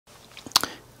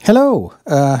Hello.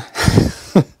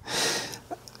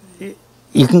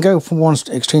 You can go from one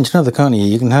extreme to another, can't you?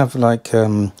 You can have like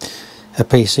a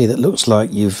PC that looks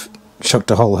like you've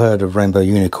chucked a whole herd of rainbow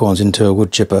unicorns into a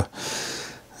wood chipper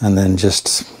and then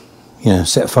just, you know,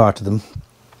 set fire to them.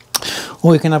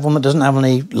 Or you can have one that doesn't have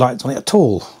any lights on it at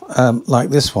all, like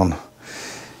this one.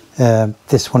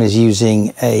 This one is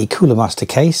using a Cooler Master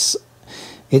case.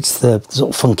 It's the sort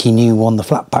of funky new one, the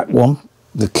flat pack one,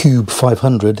 the Cube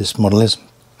 500, this model is.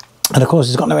 And of course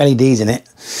it's got no LEDs in it,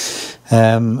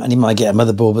 and you might get a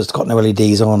motherboard but it's got no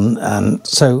LEDs on, and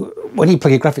so when you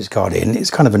plug your graphics card in, it's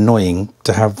kind of annoying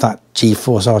to have that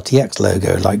GeForce RTX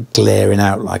logo like glaring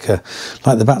out like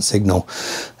the bat signal.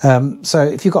 So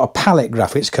if you've got a Palit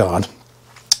graphics card,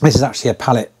 this is actually a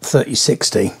Palit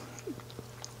 3060,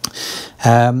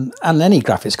 and any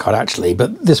graphics card actually,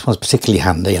 but this one's particularly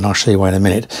handy and I'll show you why in a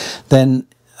minute. Then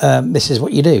this is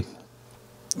what you do.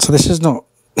 So this is not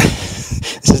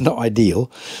this is not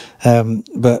ideal,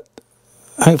 but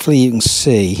hopefully you can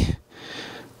see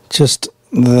just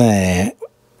there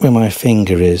where my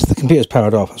finger is. The computer's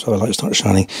powered off, that's why the light's not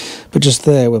shining, but just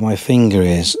there where my finger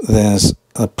is, there's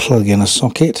a plug in a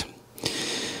socket.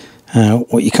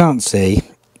 What you can't see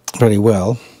very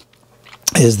well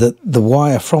is that the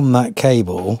wire from that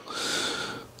cable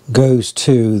goes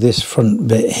to this front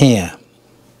bit here.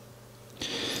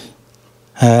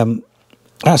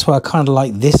 That's why I kind of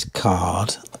like this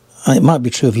card, and it might be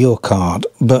true of your card,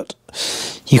 but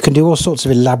you can do all sorts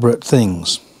of elaborate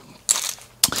things,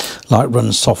 like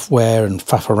run software and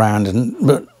faff around,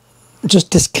 but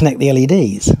just disconnect the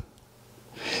LEDs.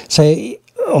 So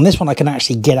on this one I can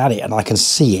actually get at it and I can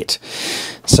see it.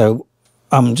 So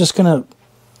I'm just going to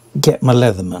get my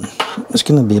Leatherman. It's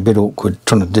going to be a bit awkward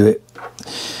trying to do it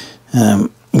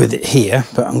with it here,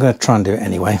 but I'm going to try and do it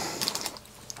anyway.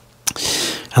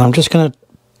 And I'm just going to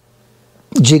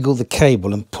jiggle the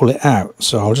cable and pull it out.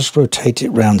 So I'll just rotate it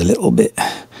round a little bit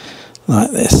like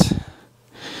this.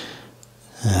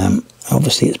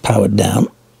 Obviously it's powered down,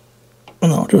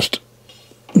 and I'll just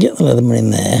get the Leatherman in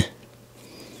there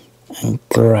and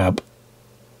grab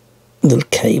the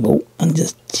cable and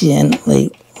just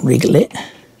gently wriggle it.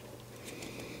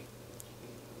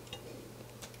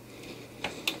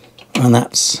 And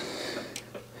that's,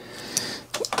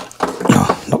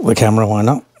 oh, knock the camera, why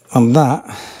not? And that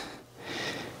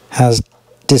has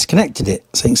disconnected it.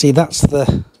 So you can see that's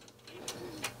the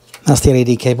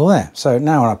LED cable there. So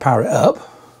now when I power it up,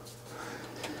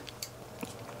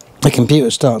 the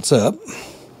computer starts up,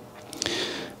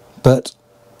 but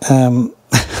the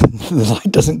light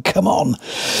doesn't come on.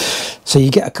 So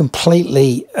you get a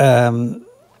completely sort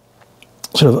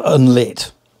of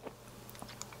unlit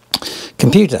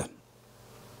computer.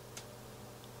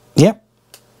 Yep.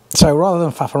 So rather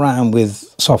than faff around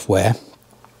with software,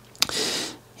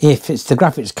 if it's the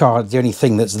graphics card, the only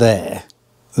thing that's there,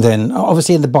 then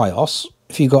obviously in the BIOS,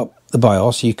 if you've got the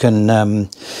BIOS, you can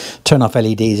turn off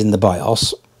LEDs in the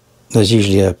BIOS. There's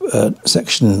usually a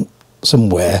section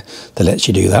somewhere that lets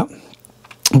you do that.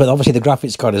 But obviously the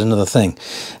graphics card is another thing.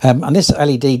 And this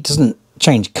LED doesn't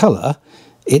change colour,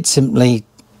 it simply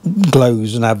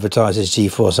glows and advertises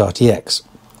GeForce RTX.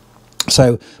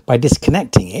 So by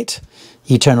disconnecting it,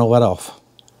 you turn all that off.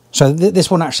 So this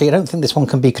one actually, I don't think this one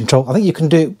can be controlled. I think you can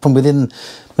do it from within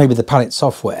maybe the Palit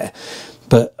software,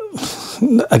 but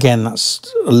again,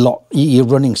 that's a lot. You're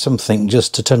running something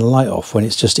just to turn the light off when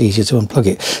it's just easier to unplug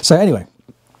it. So anyway,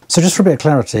 so just for a bit of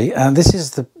clarity, this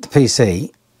is the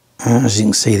PC. As you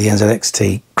can see, the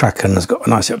NZXT Kraken has got a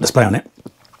nice little display on it,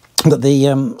 but the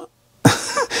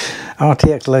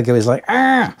RTX logo is like,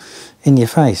 in your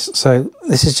face. So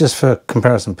this is just for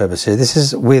comparison purposes. This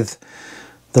is with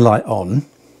the light on,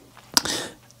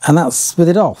 and that's with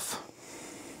it off.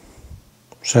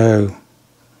 So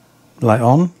light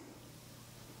on,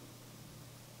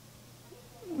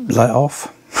 light off.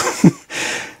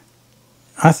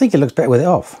 I think it looks better with it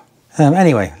off.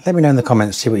 Anyway, let me know in the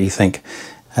comments, see what you think.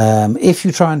 If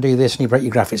you try and do this and you break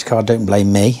your graphics card, don't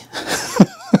blame me.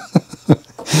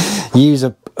 Use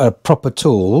a proper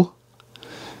tool,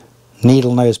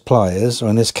 needle nose pliers, or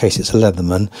in this case it's a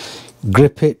Leatherman.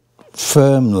 Grip it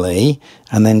firmly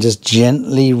and then just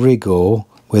gently wriggle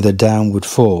with a downward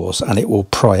force and it will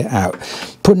pry it out.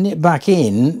 Putting it back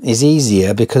in is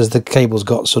easier because the cable's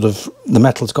got sort of, the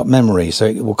metal's got memory, so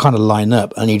it will kind of line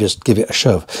up and you just give it a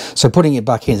shove. So putting it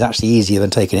back in is actually easier than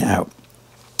taking it out.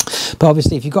 But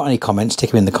obviously if you've got any comments,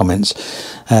 stick them in the comments.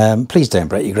 Please don't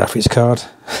break your graphics card.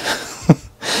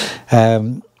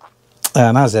 And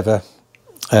as ever,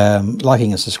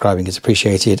 liking and subscribing is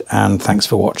appreciated, and thanks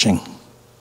for watching.